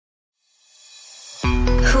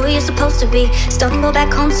you supposed to be? Stumble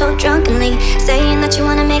back home so drunkenly, saying that you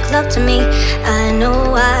wanna make love to me. I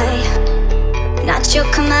know why. Not your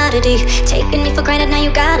commodity, taking me for granted, now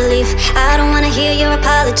you gotta leave. I don't wanna hear your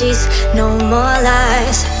apologies, no more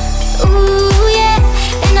lies. Ooh yeah,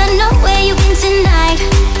 and I know where you've been tonight.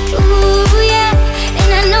 Ooh yeah,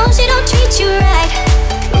 and I know she don't treat you right.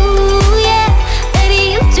 Ooh yeah,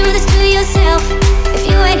 baby, you do this to yourself. If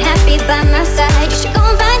you ain't happy by my side, you should go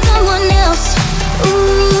and find someone else.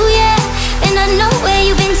 Ooh yeah, and I know where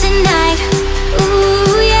you've been tonight.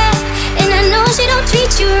 Ooh yeah, and I know she don't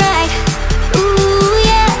treat you right. Ooh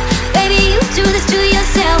yeah, baby, you do this to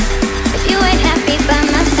yourself. If you ain't happy by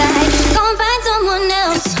my side, you should go and find someone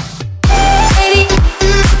else. Baby,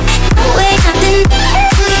 wait nothing,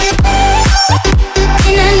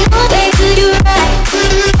 and I know they do you right.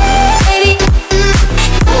 Baby,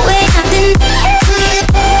 wait nothing,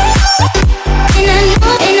 and I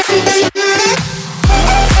know, baby,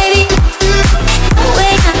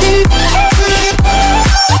 wait nothing,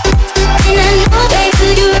 and I know they do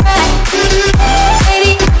you right.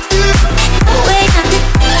 Baby, wait nothing,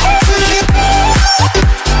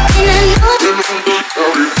 and I know.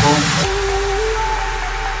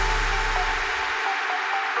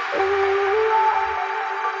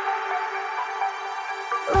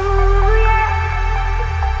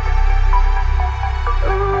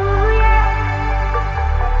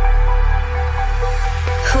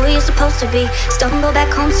 Who are you supposed to be? Stumble back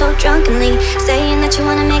home so drunkenly, saying that you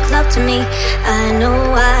wanna make love to me. I know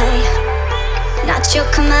why. Not your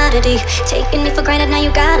commodity, taking me for granted, now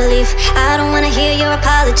you gotta leave. I don't wanna hear your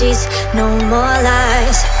apologies, no more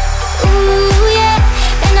lies. Ooh yeah,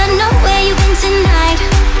 and I know where you've been tonight.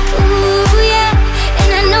 Ooh yeah,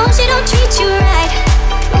 and I know she don't treat you right.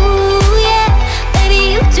 Ooh yeah, baby,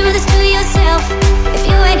 you do this to yourself. If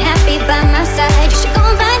you ain't happy by my side, you should go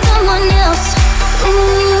and find someone else.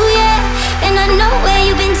 Ooh yeah, and I know where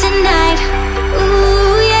you've been tonight.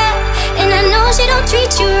 Ooh yeah, and I know she don't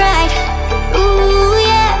treat you right. Ooh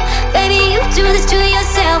yeah, baby, you do this to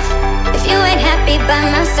yourself. If you ain't happy by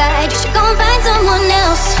my side, you should go and find someone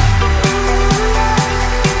else.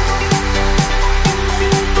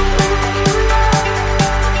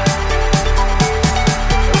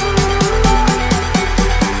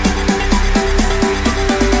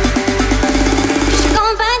 You should go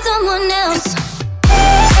and find someone else.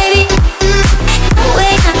 Baby,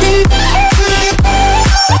 wait nothing,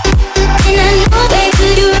 and I know they do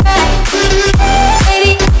you right.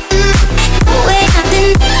 Baby, wait nothing,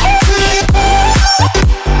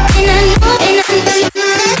 and I know, baby,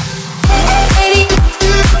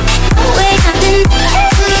 wait nothing,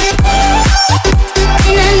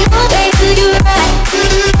 and I know they do you right.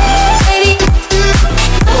 Baby,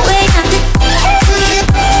 wait nothing,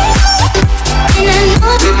 and I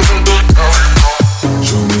know.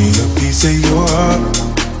 Show me a piece of your heart,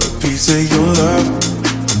 a piece of your love.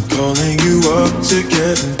 I'm calling you up to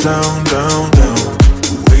getting down, down, down.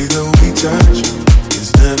 The way that we touch is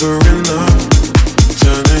never enough.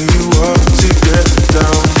 Turning you up to get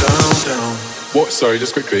down, down, down. What? Sorry,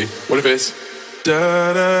 just quickly. What if it's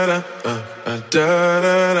Da da da, da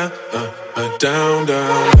da da, down, down,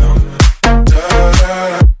 down. Da da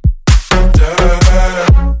da.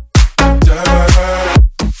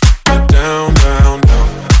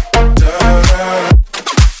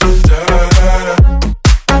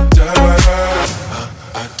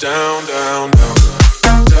 Down, down, down.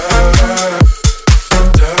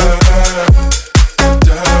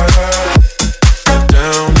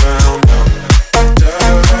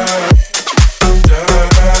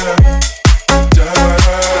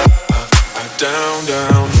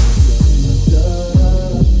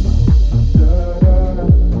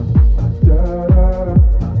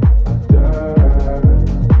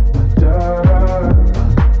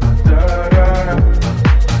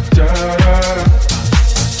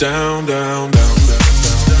 Down, down, down,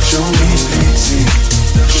 show me pity,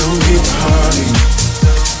 show me party.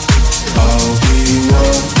 I'll be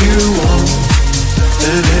what you want,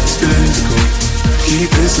 and it's physical. Keep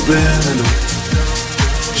it subliminal.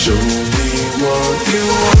 Show me what you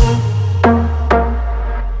want.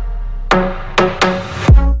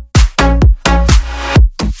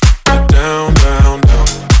 Down, down, down.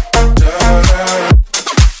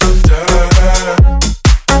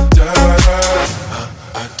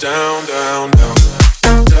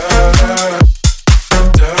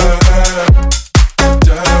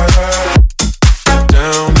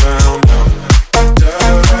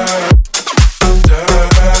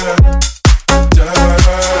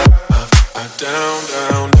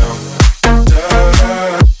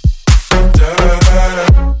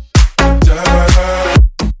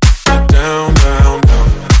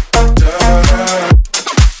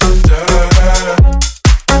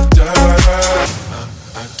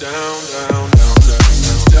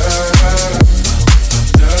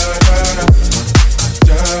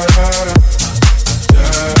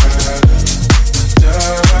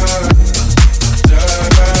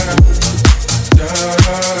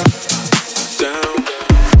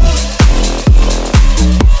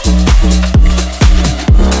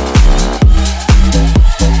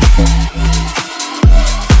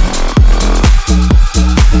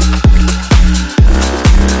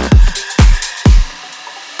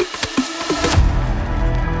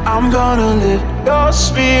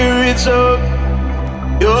 spirits up.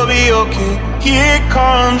 You'll be okay. Here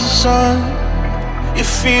comes the sun. You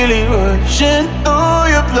feel it rushing through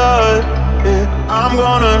your blood. Yeah, I'm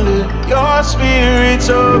gonna lift your spirits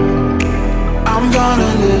up. I'm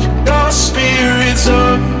gonna lift your spirits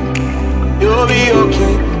up. You'll be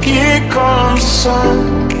okay. Here comes the sun.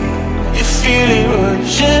 You feel it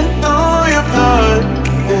rushing through your blood.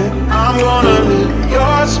 Yeah, I'm gonna lift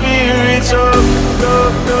your spirits up.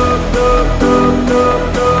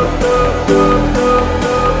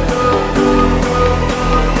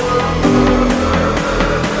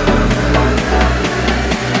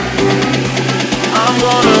 I'm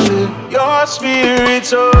gonna lift your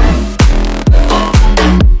spirits up.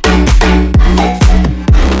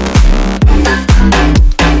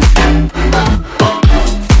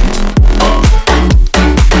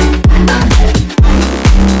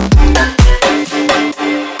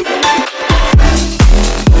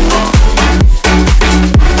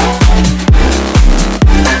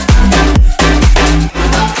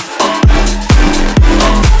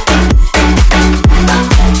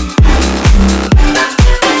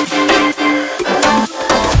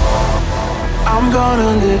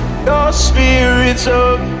 Spirits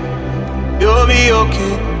up, you'll be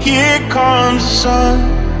okay. Here comes the sun.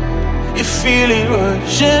 You feel it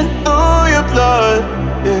rushing through your blood.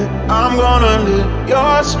 Yeah, I'm gonna lift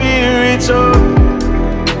your spirits up.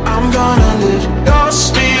 I'm gonna lift your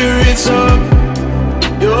spirits up.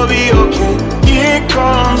 You'll be okay. Here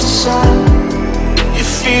comes the sun. You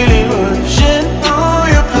feel it rushing through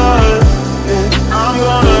your blood. Yeah, I'm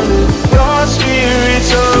gonna lift your spirits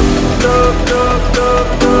up.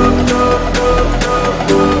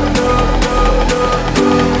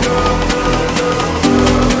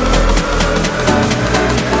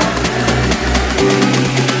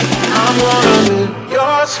 I'm gonna lift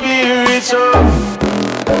your spirits up.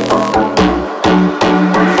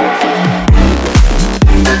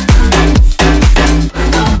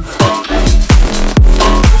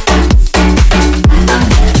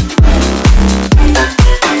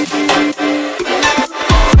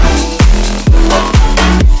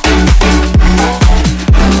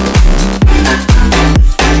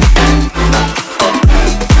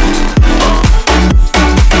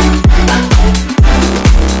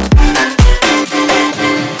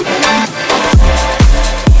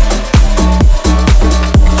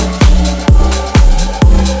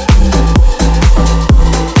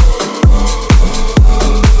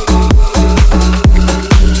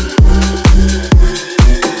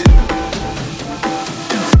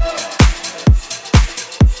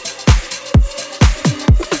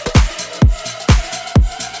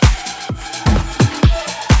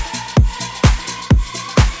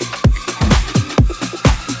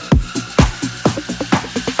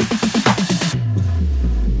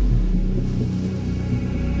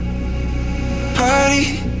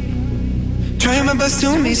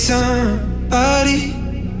 To meet somebody,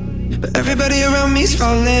 but everybody around me's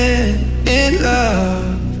falling in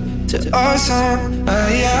love to our song.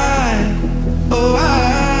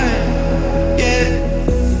 Yeah,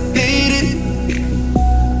 hate it,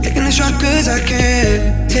 taking the shot 'cause I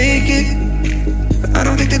can't take it, but I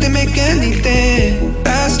don't think that they make anything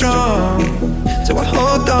that strong, so I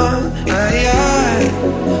hold on. Yeah,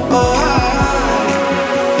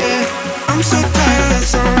 I'm so tired of love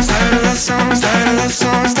songs, tired of love songs, tired of love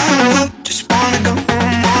songs, tired of love. Just wanna go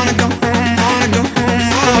home, wanna go home, wanna go home.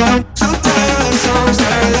 Oh, so tired of love songs,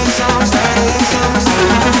 tired of love songs, tired of love songs, tired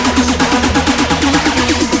of love.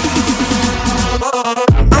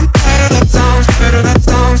 I'm tired of love songs, tired of love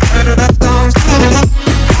songs, tired of love songs, tired of love.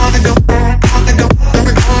 Wanna go home, wanna go,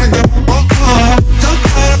 wanna go, wanna go. Oh, so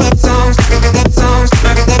tired of love songs, tired of love songs,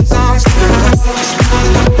 tired of love songs, tired of love. Just wanna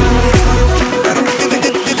go home. I don't think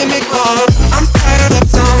they make love. I'm tired of love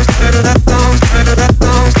songs, tired of love songs, tired of love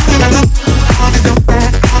songs, tired of love. Wanna go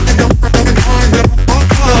home, wanna go, wanna go, wanna go. Oh,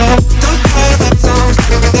 so tired of love songs,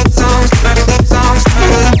 tired of love songs, tired of love songs,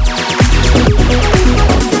 tired of love.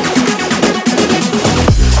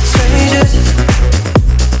 Strangers,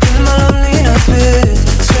 in my lonely nights with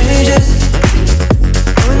strangers.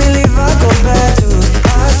 Only leave I go back to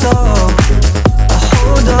our song. I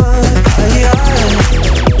hold on,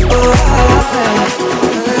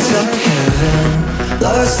 it's like heaven,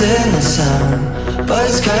 lost in the sound.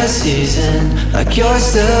 Buzzcut season, like you're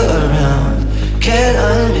still around. Can't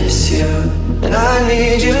unmiss you, and I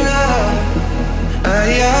need you now.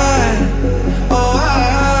 Yeah.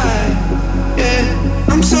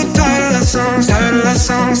 I'm so tired of love songs, tired of love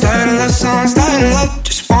songs, tired of love songs, tired of love.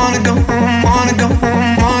 Just wanna go home, wanna go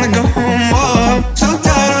home, wanna go home. Oh, so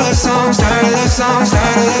tired of love songs, tired of love songs,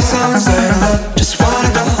 tired of love songs, tired of love. Just wanna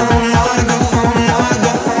go home, wanna go home, wanna go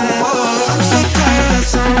home.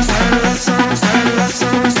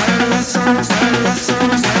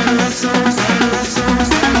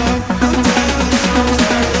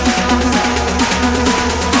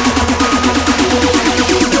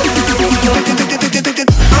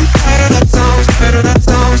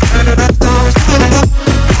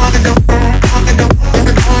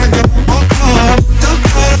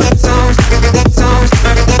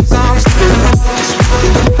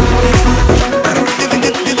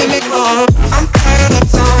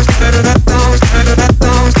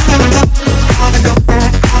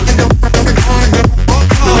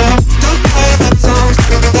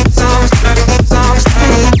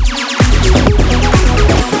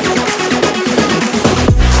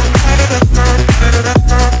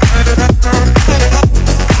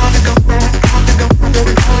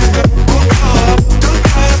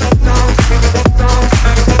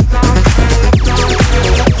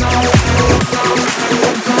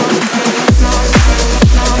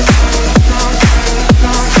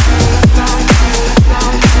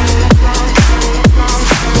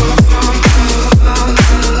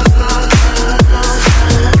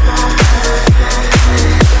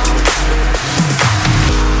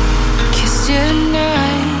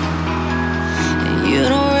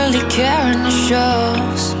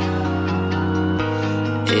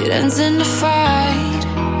 it ends in a fight,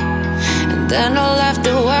 and then I'll have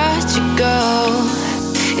to watch you go.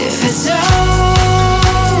 If it's over,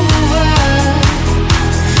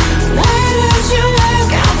 why don't you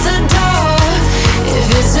walk out the door? If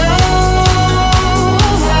it's over,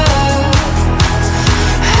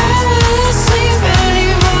 how will I sleep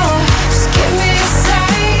anymore? Just give me a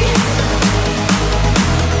sign.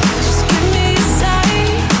 Just give me a sign.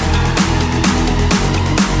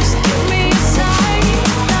 Just give me a sign.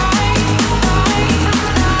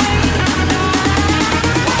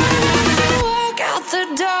 Why don't you walk out the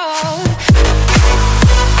door?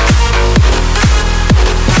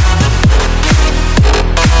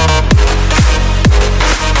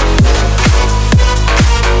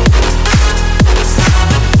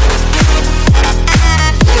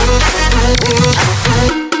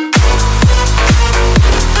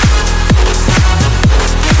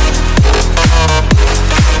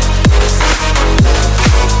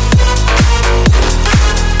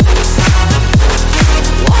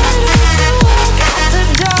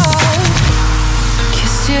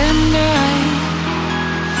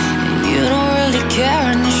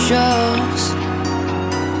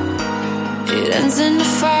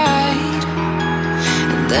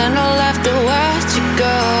 Then I'll have to watch you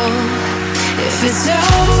go. If it's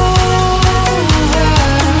over,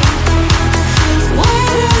 why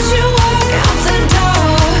don't you walk out the door?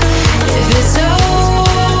 If it's over,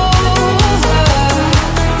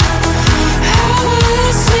 how will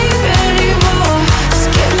I sleep anymore? Just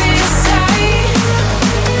give me a sign.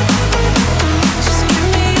 Just give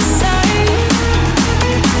me a sign.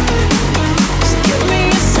 Just give me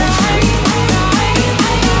a sign.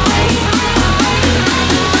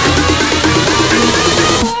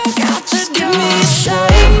 Walk out the door. Just give me a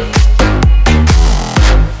sign.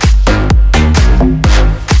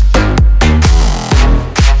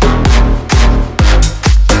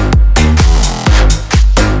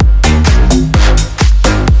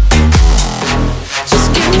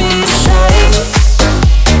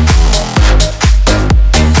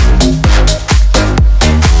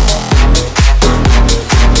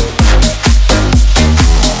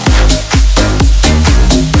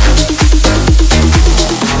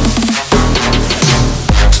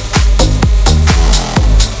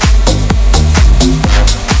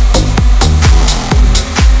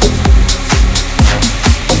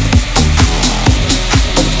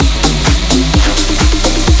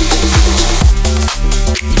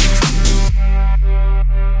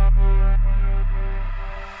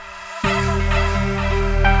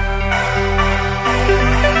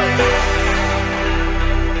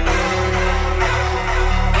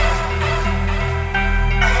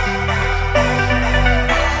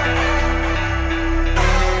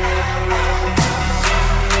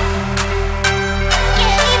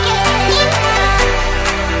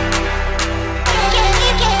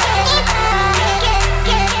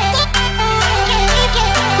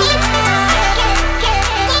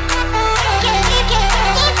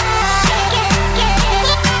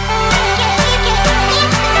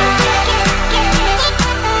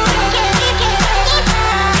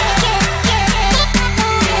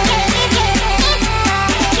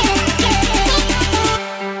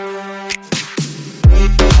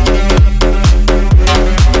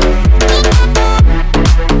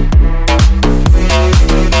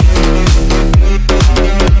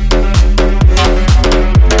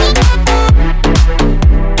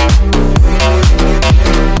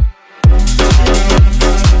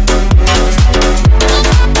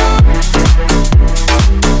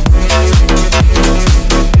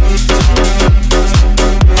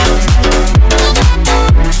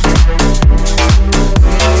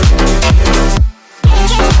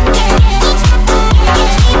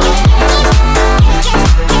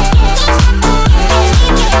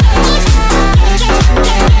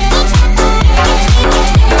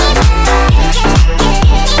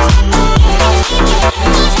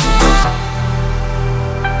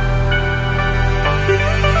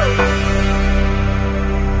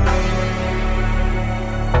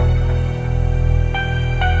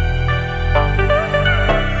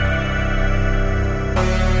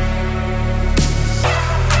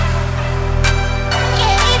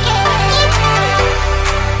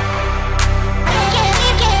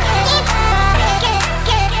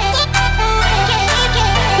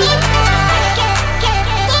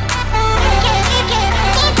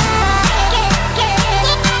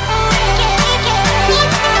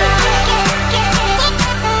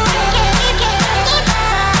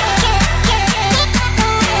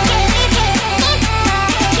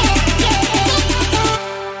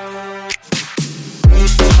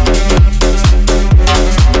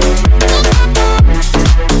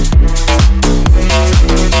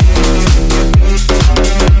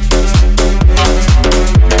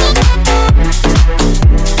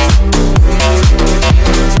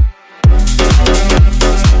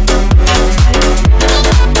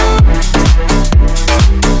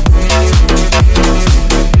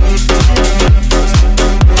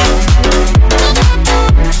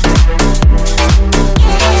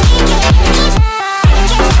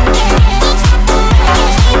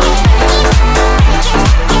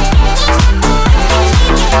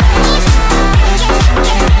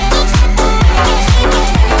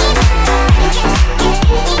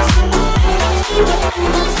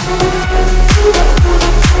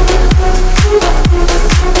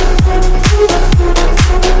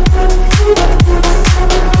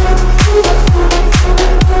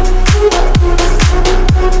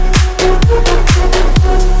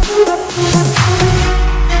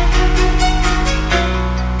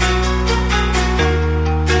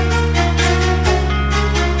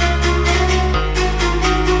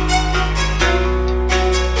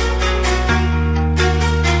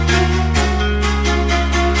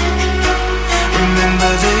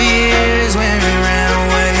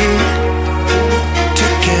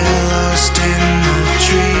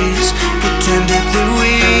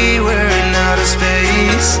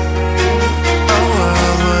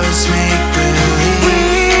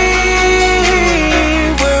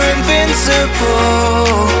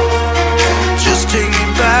 invincible. Just take me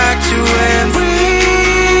back to when we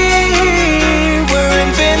were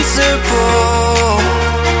invincible.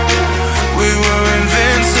 We were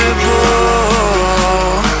invincible.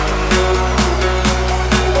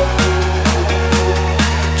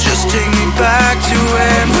 Just take me back to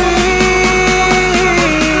when we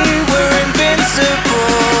were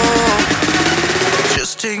invincible.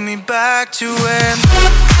 Just take me back to when.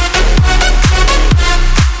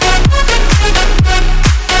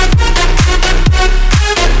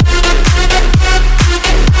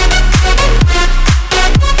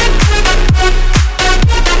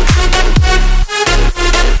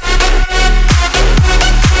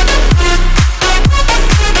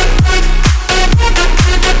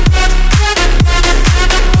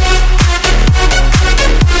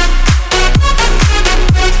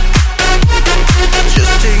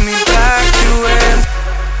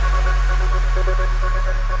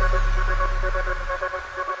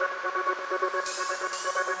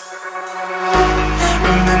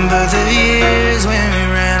 Remember the years when we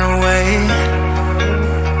ran away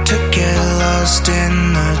to get lost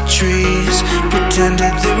in the trees,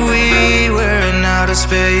 pretended that we were in outer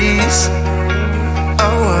space.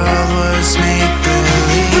 Our world was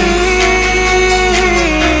make-believe.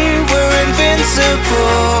 We were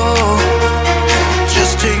invincible.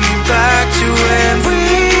 Just take me back to when we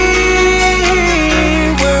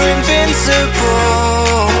were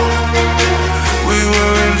invincible. We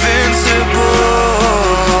were invincible.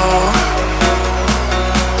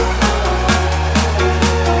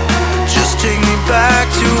 Just take me back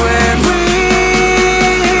to when we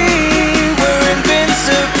were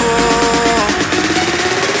invincible.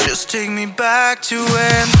 Just take me back to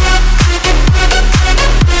when.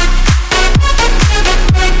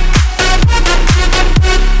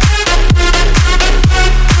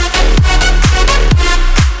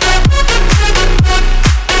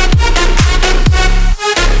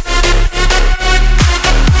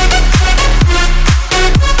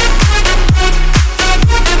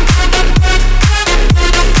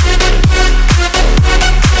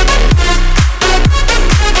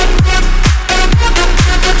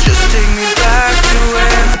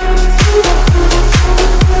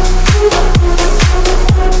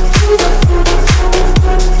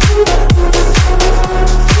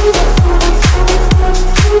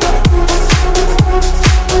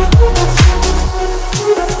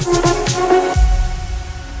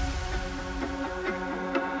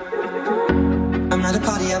 I'm at a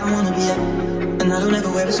party I don't wanna be at, and I don't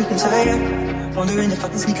ever wear a suit and tie. Wondering if I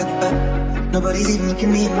can sneak out the back. Nobody's even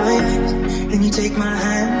looking me in my eyes. Then you take my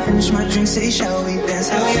hand, finish my drink, say, shall we dance?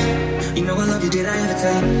 Hell yeah. You know I love you, did I ever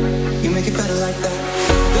tell you? You make it better like that.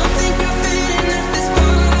 Don't think I'm fitting at this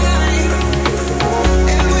party.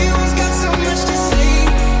 Everyone's got so much to say.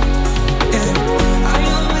 Yeah. I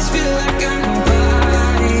always feel like I'm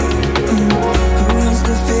nobody. Who wants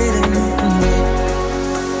to fit in?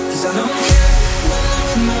 Cause I don't care.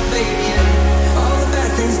 My baby, yeah. All the bad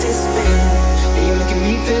things disappear. And you're making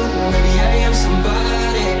me feel maybe I am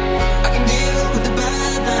somebody. I can deal with the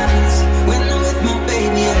bad nights when I'm with my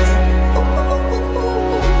baby, yeah.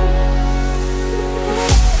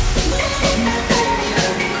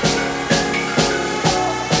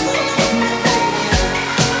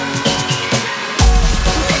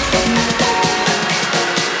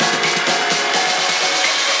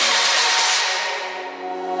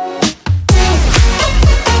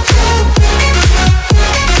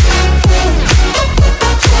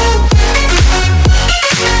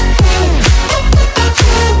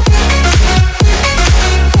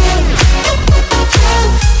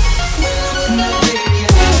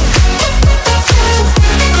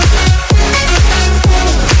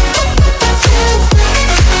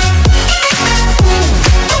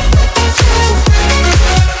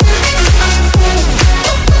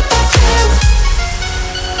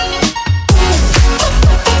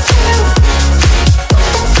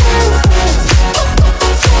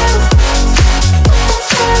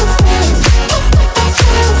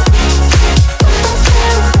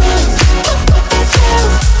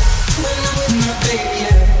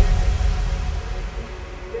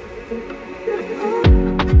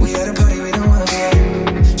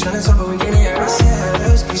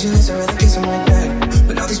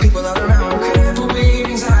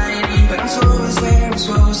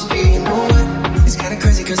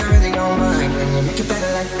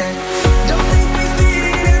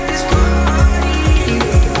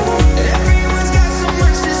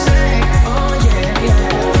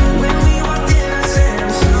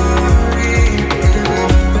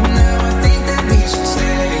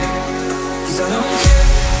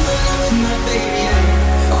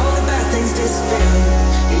 Things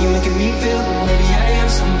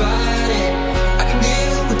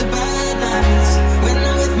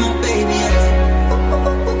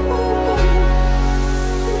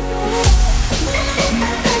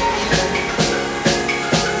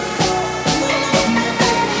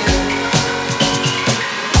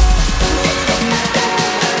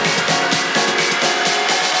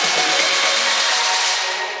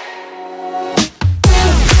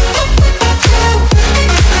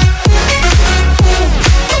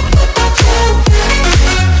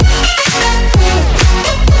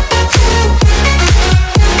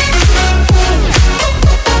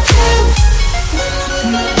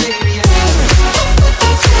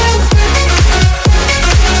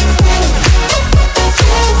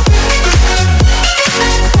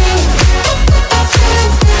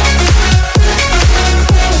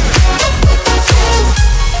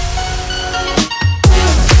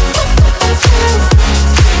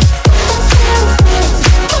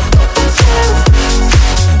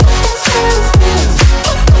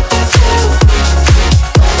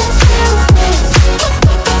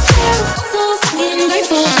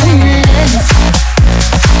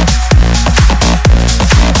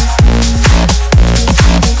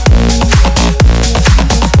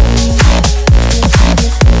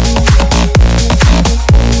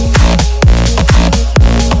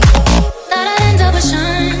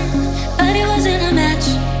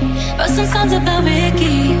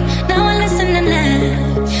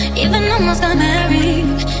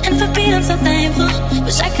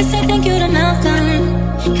Wish I could say thank you to Malcolm,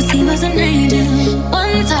 cause he was an angel.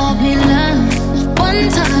 One taught me love, one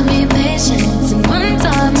taught me patience, and one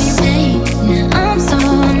taught me pain. Now I'm so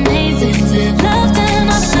amazing to have loved and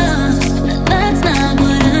I've lost, but that's not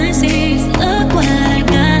what I see. So look what I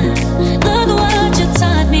got, look what you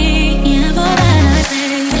taught me. Yeah, for that I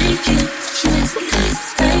say thank you,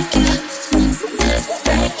 thank you,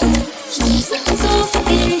 thank you. I'm so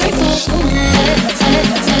fucking grateful for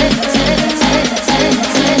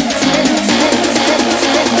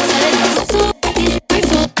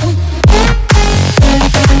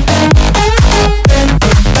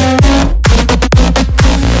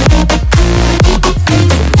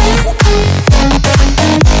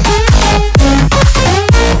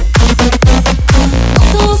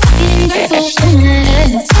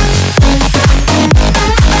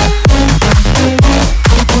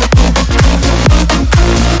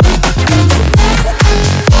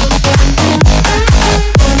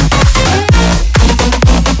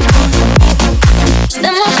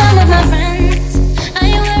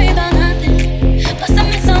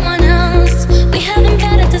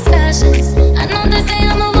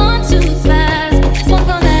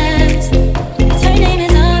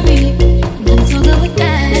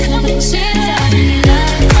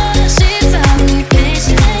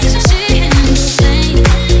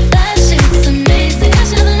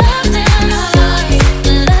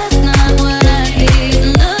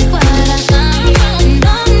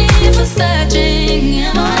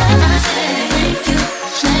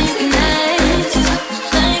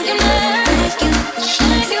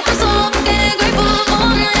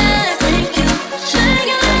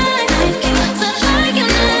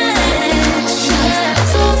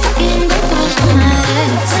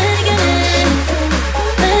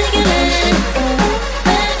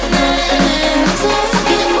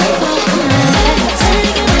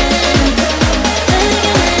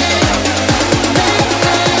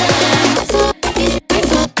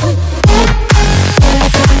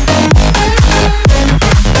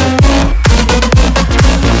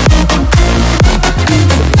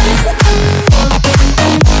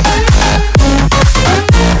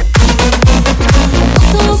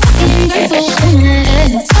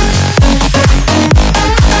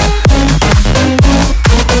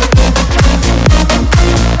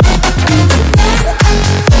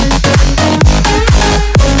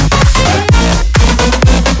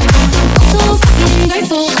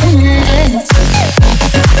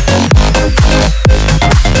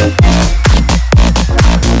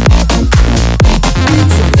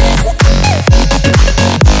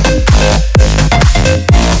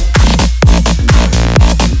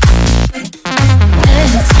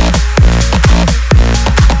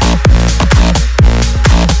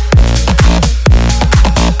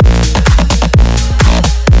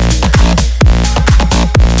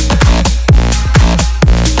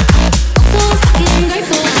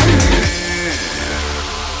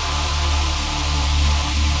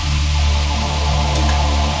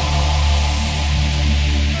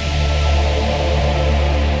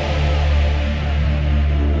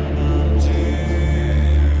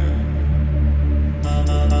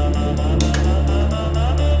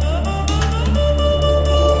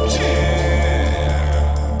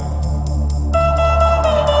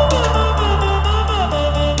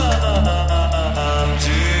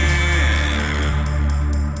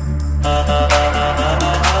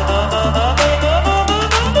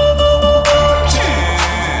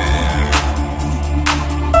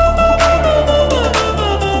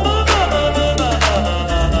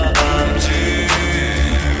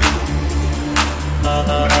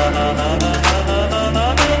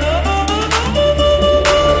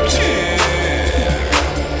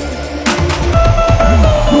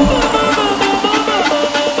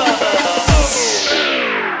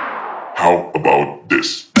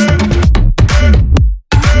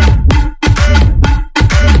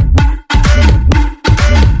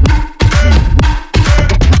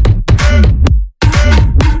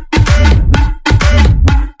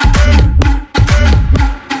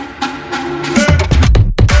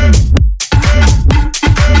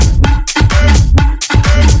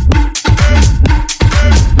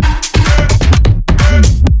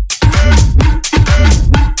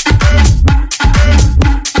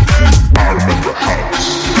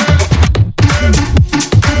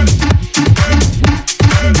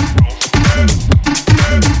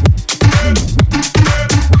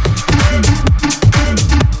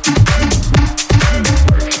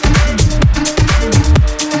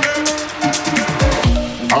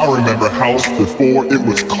house before it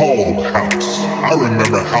was called house. I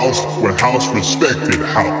remember house when house respected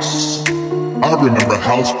house. I remember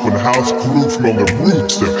house when house grew from the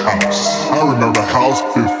roots of house. I remember house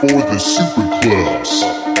before the super clubs.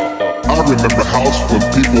 I remember house when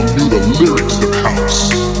people knew the lyrics of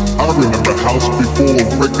house. I remember house before a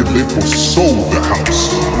record label sold the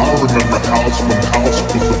house. I remember house when house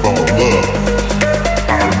was about love.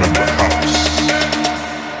 I remember house.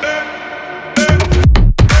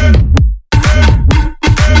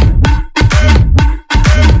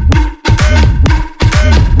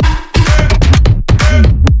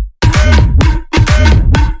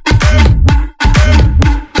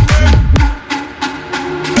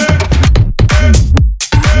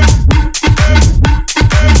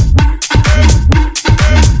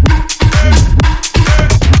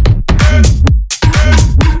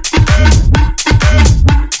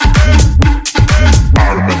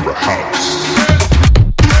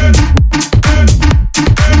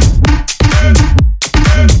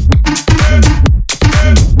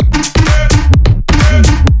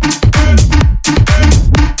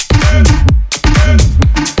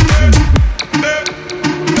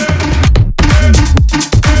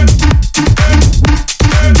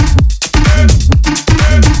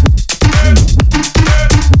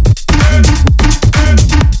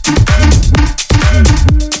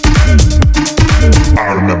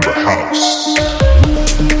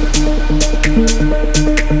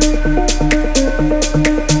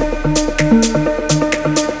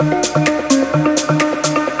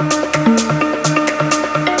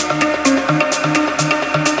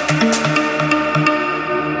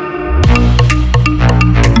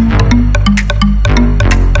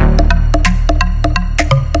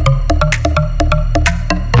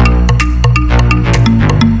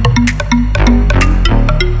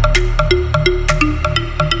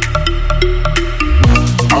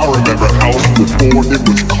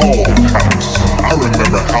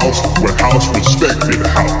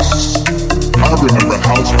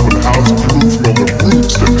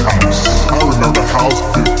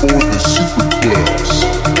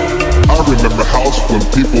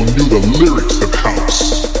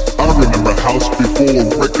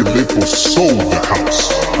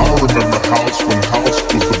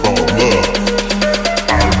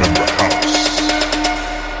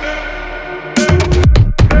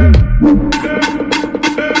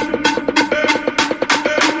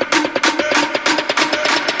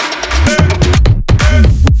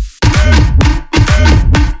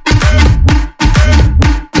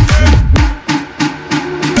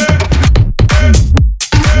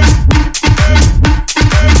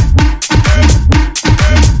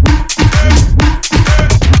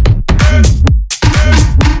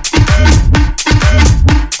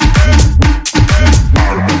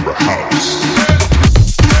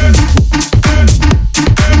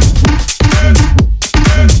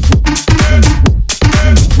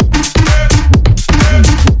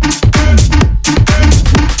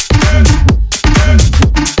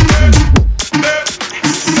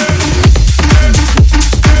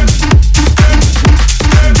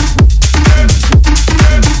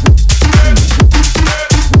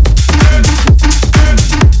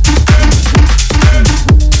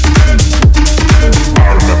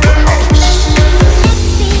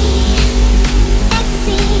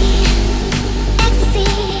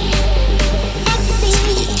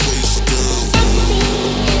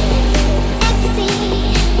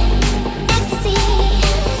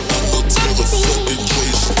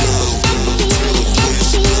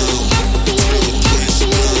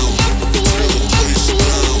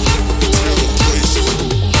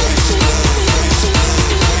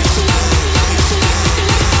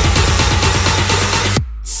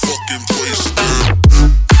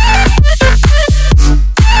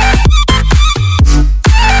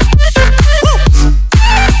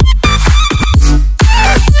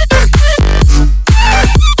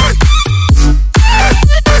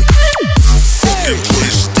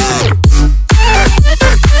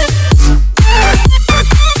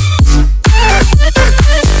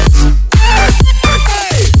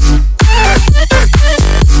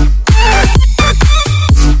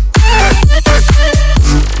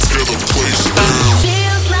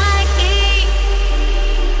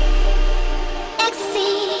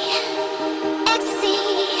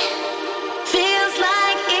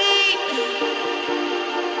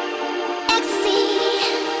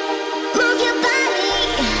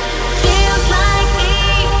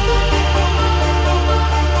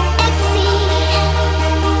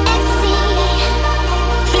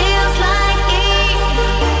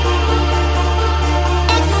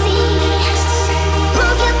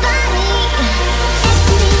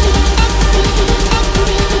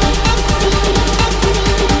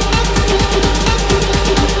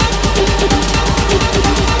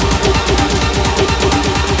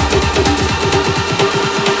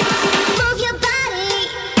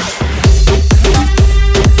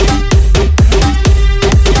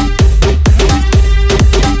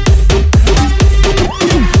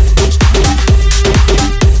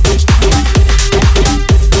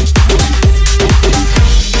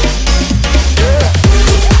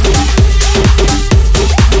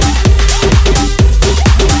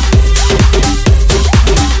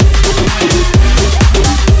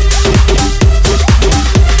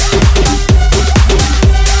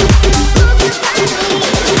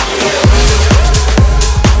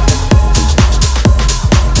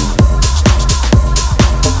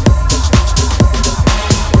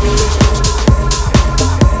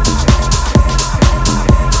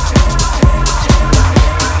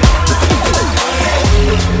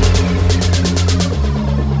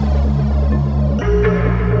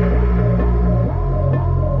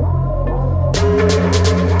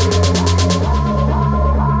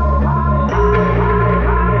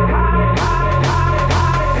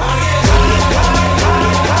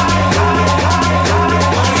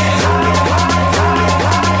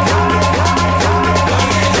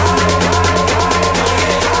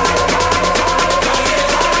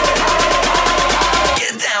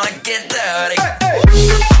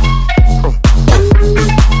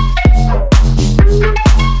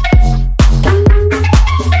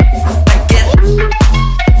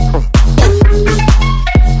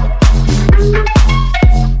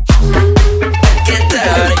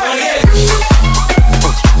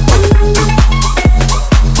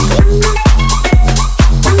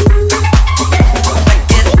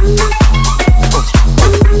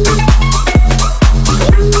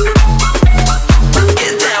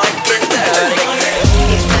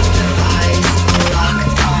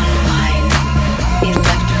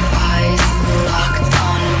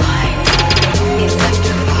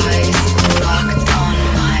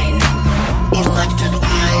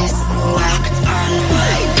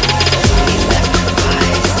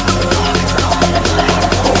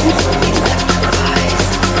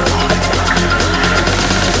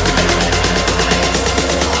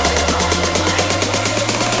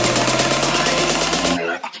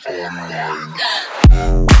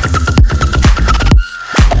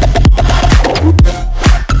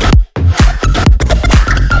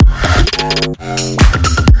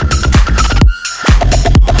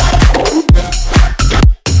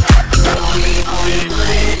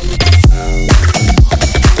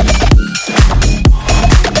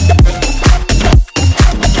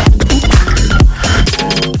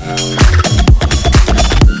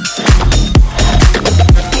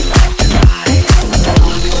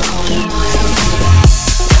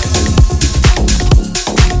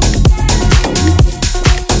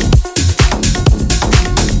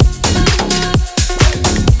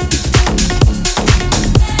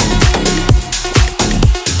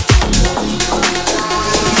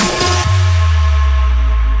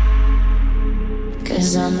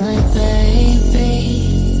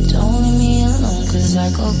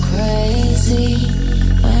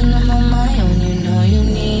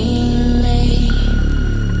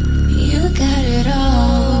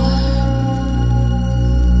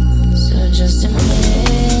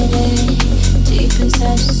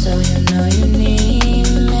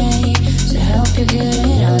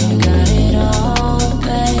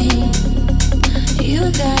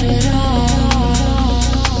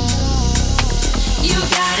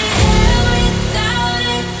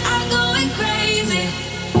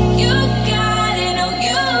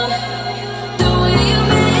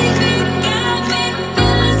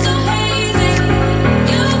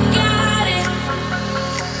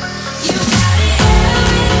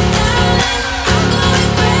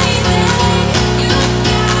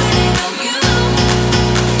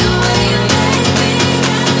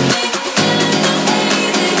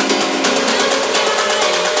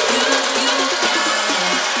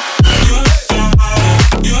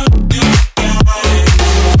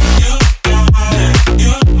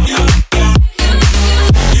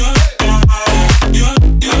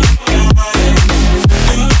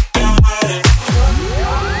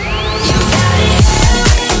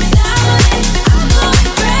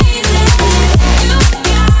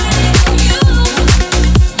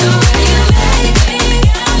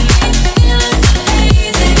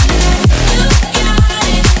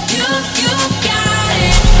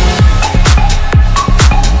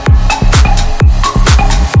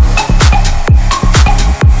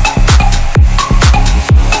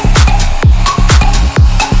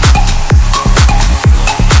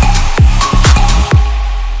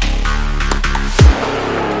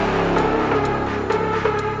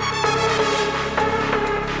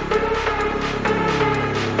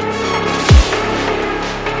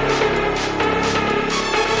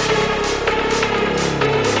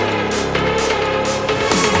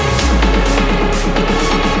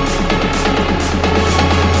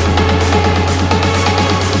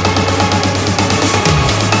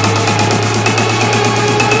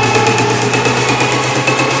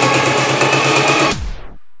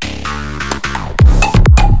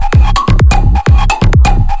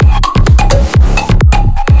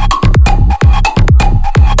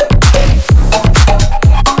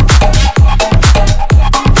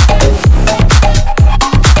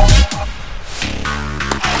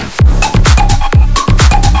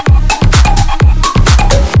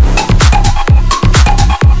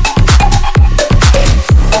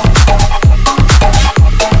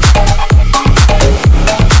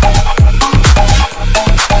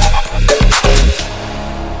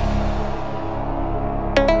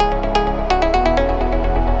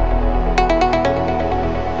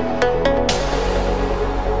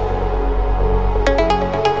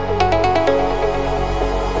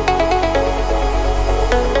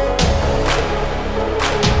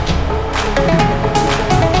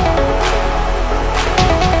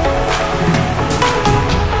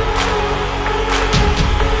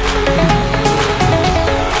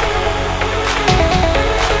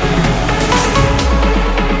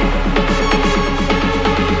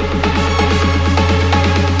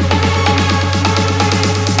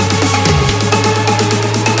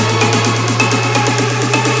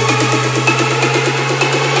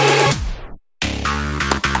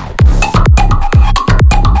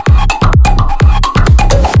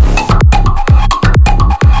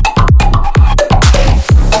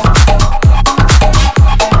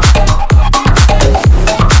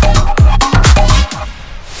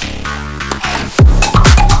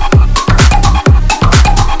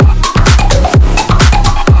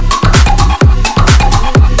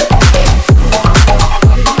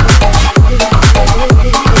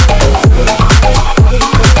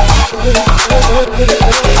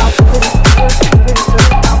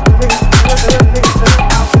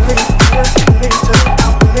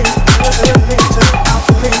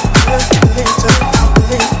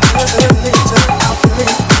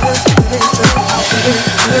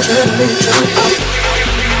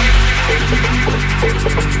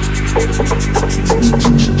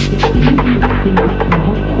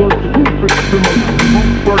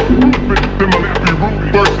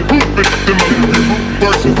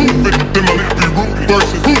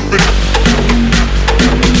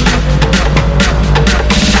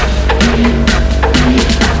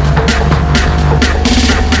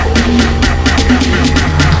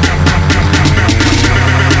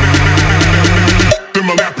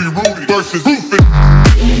 versus Rufus.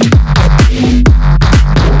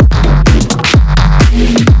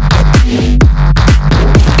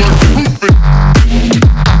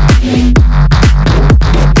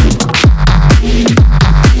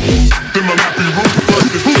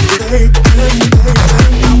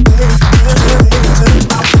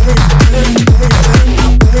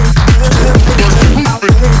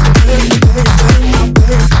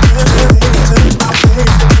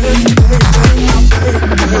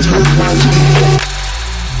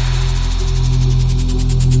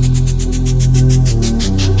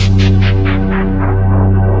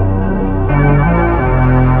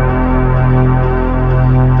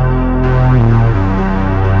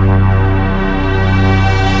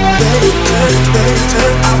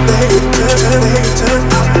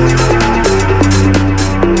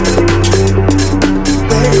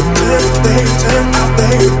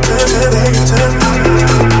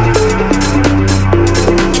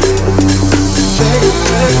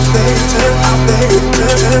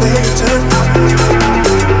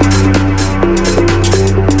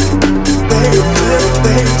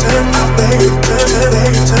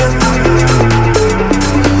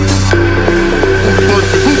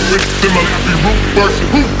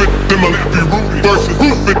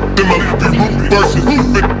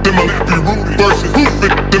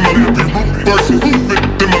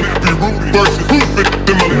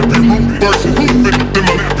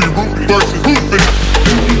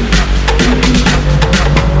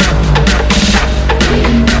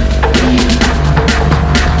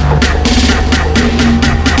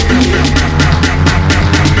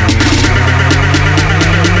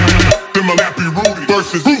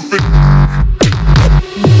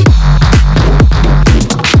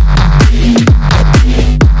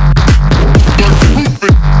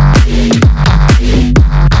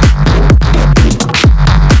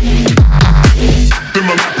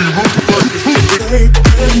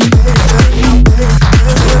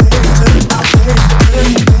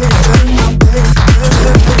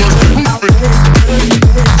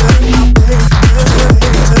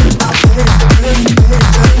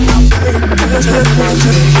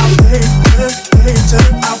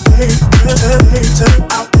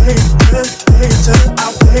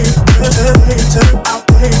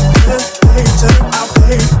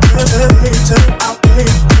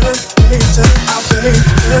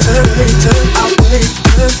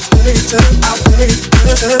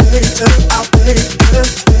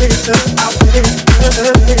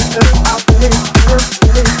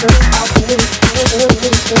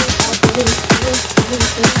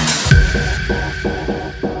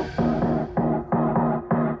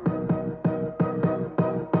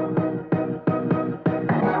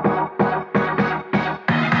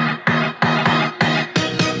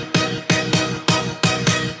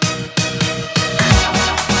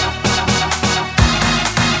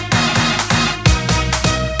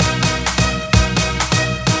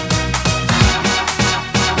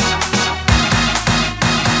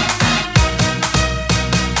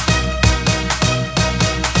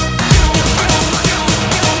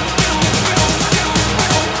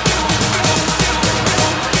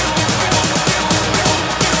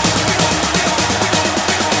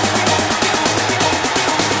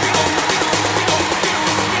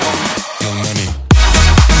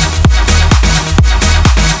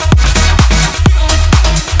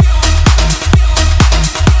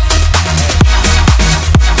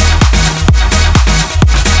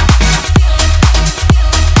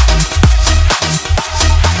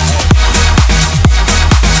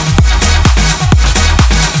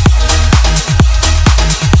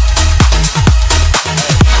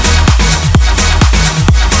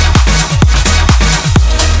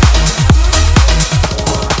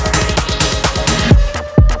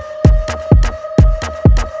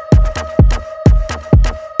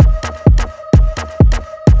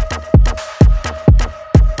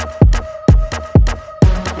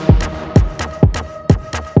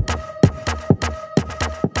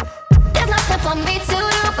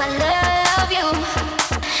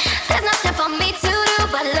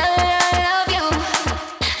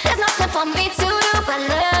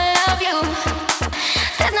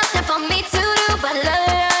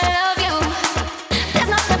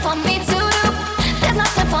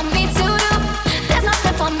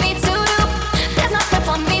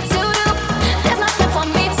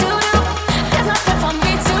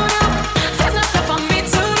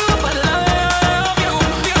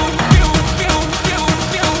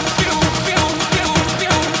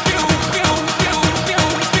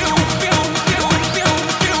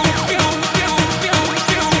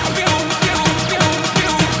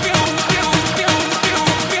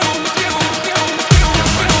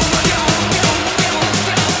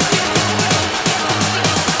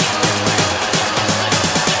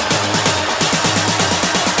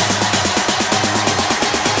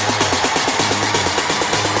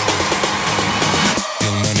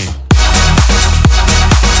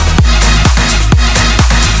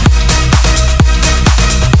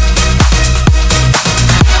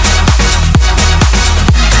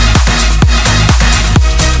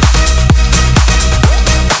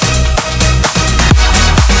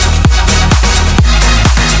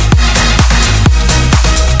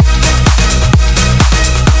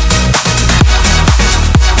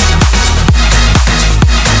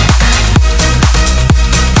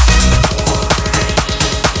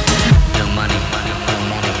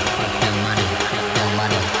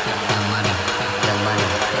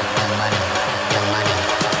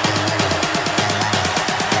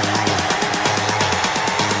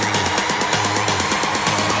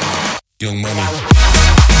 Young Money.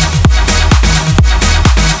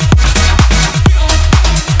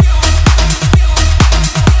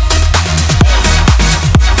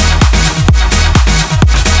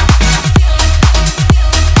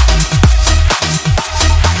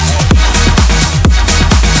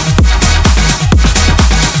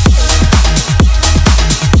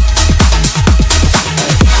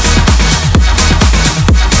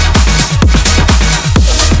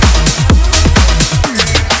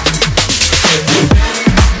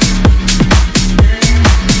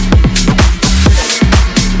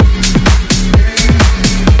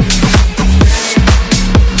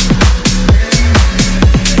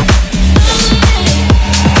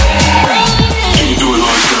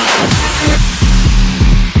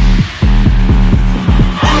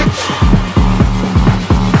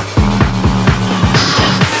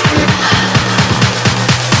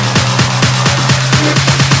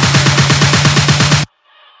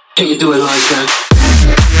 Can you do it like that?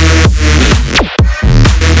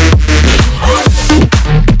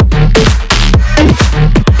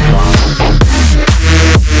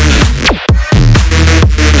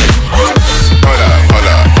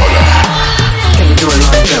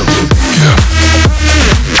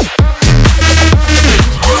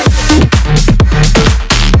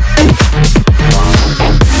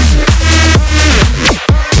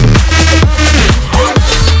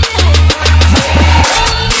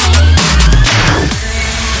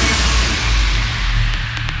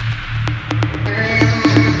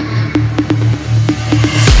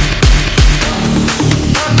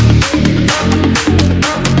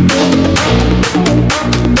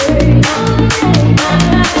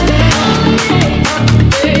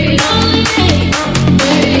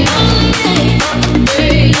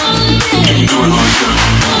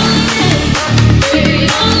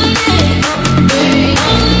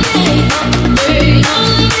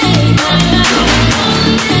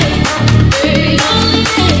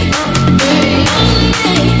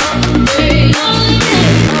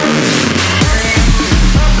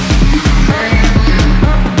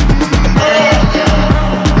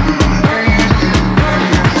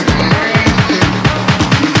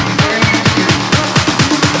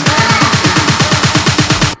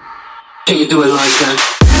 Can you do it like that?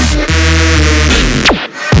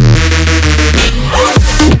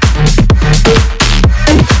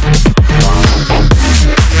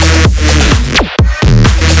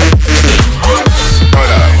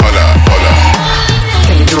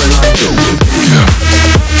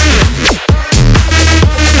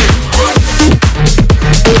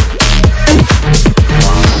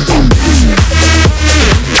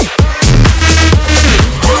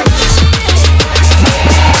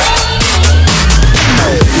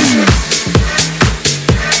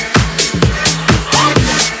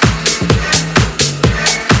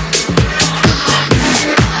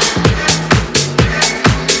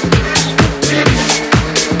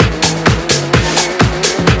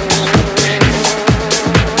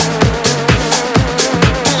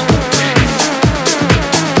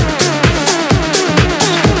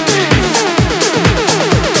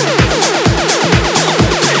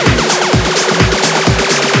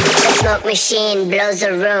 Machine blows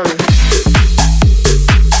the room.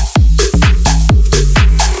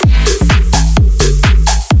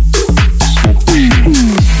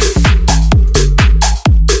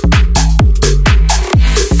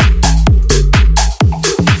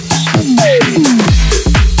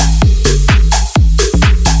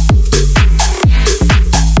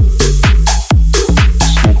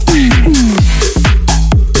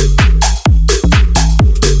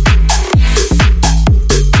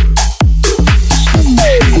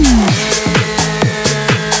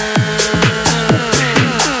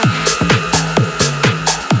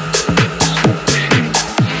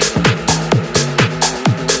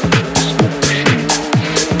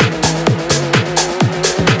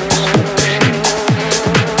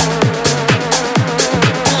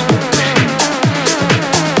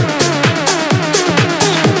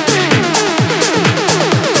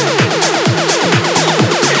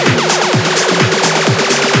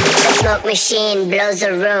 Machine blows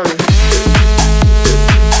the room.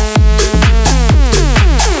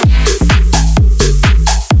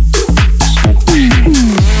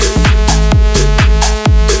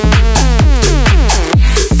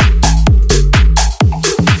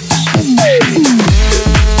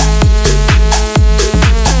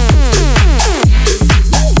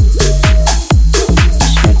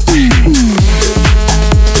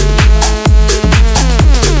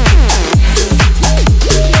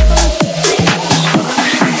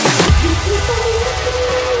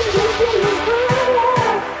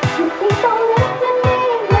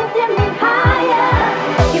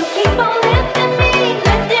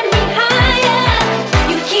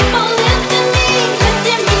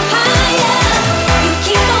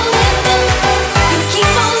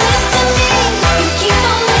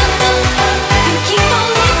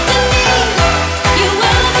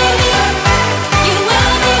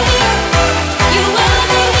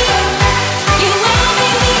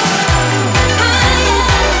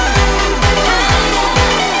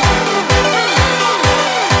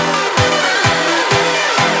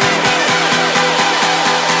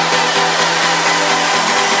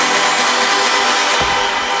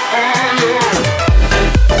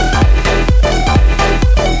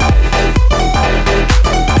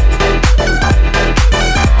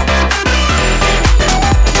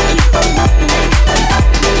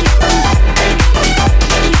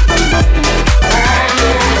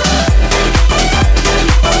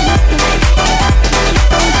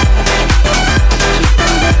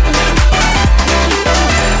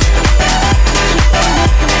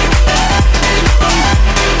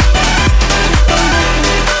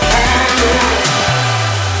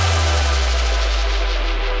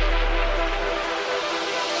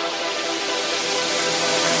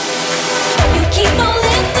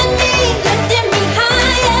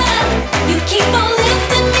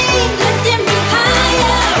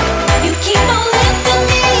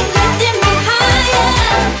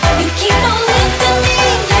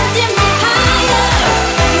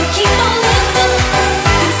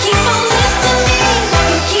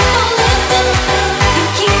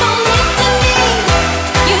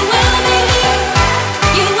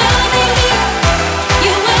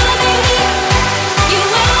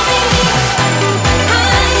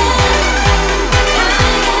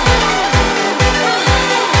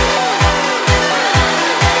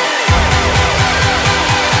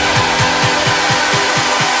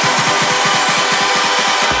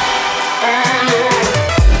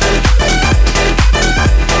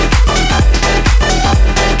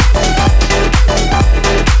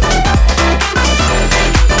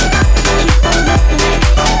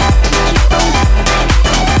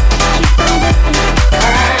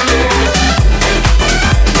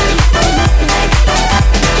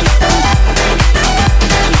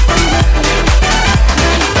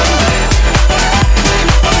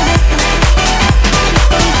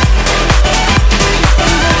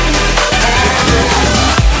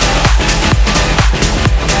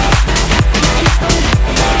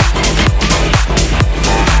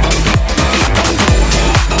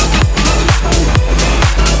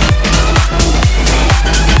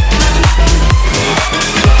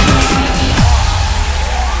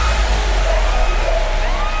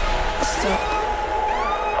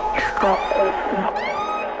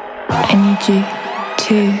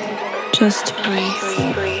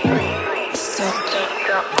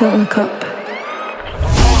 Don't look up.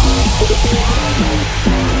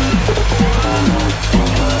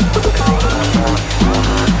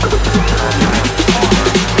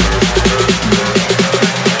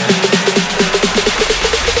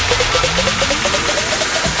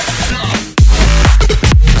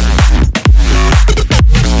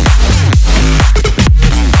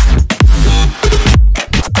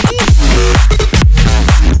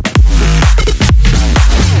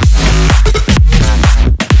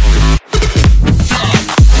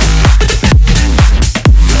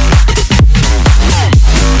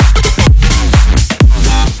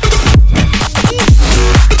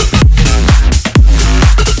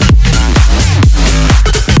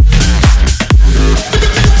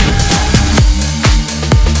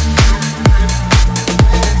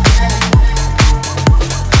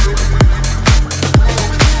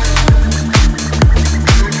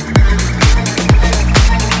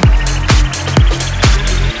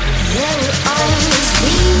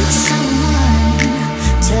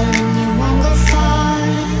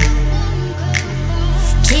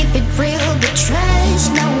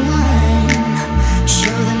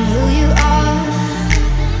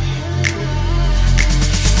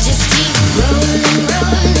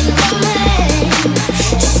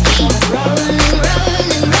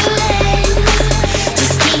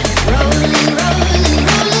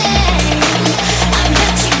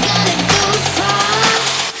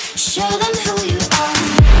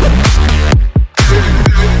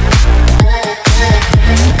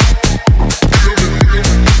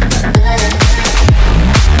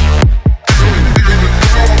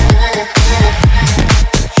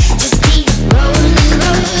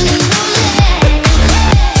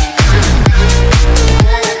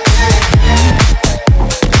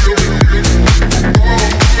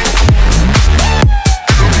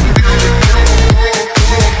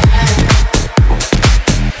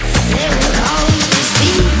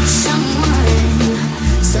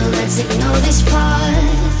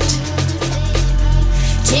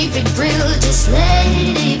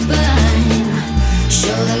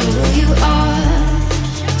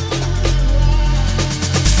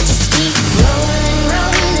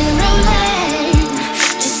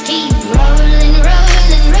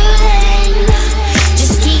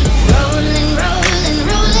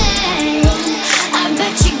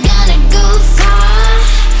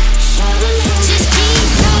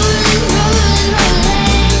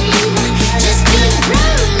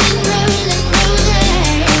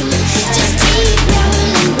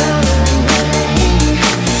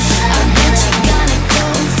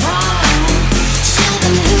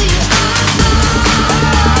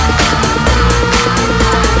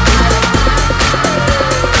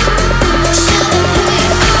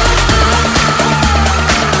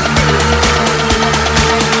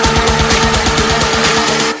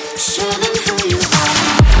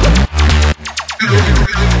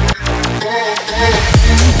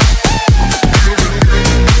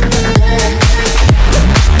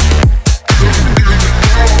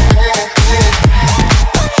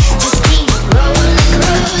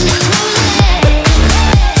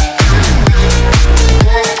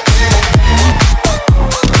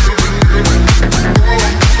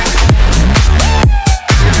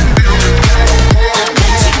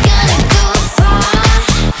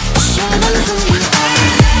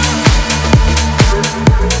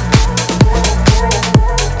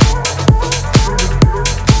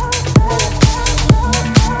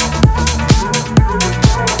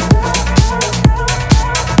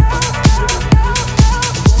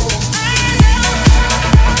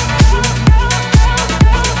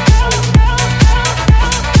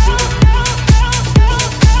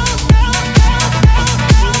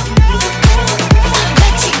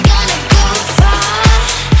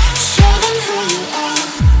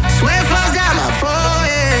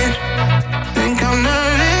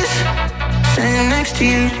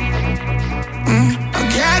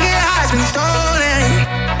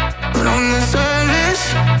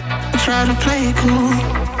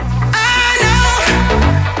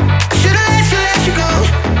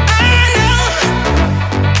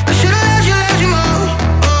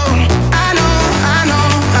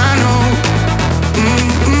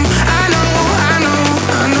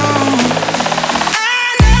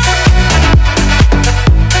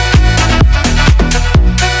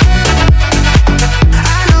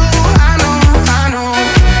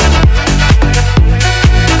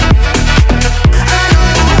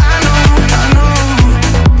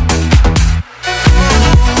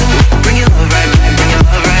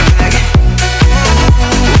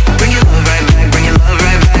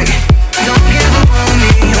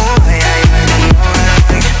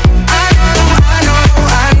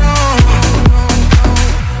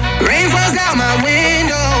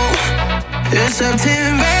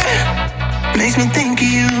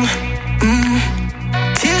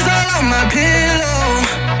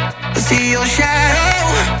 see your shadow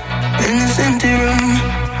in this empty room.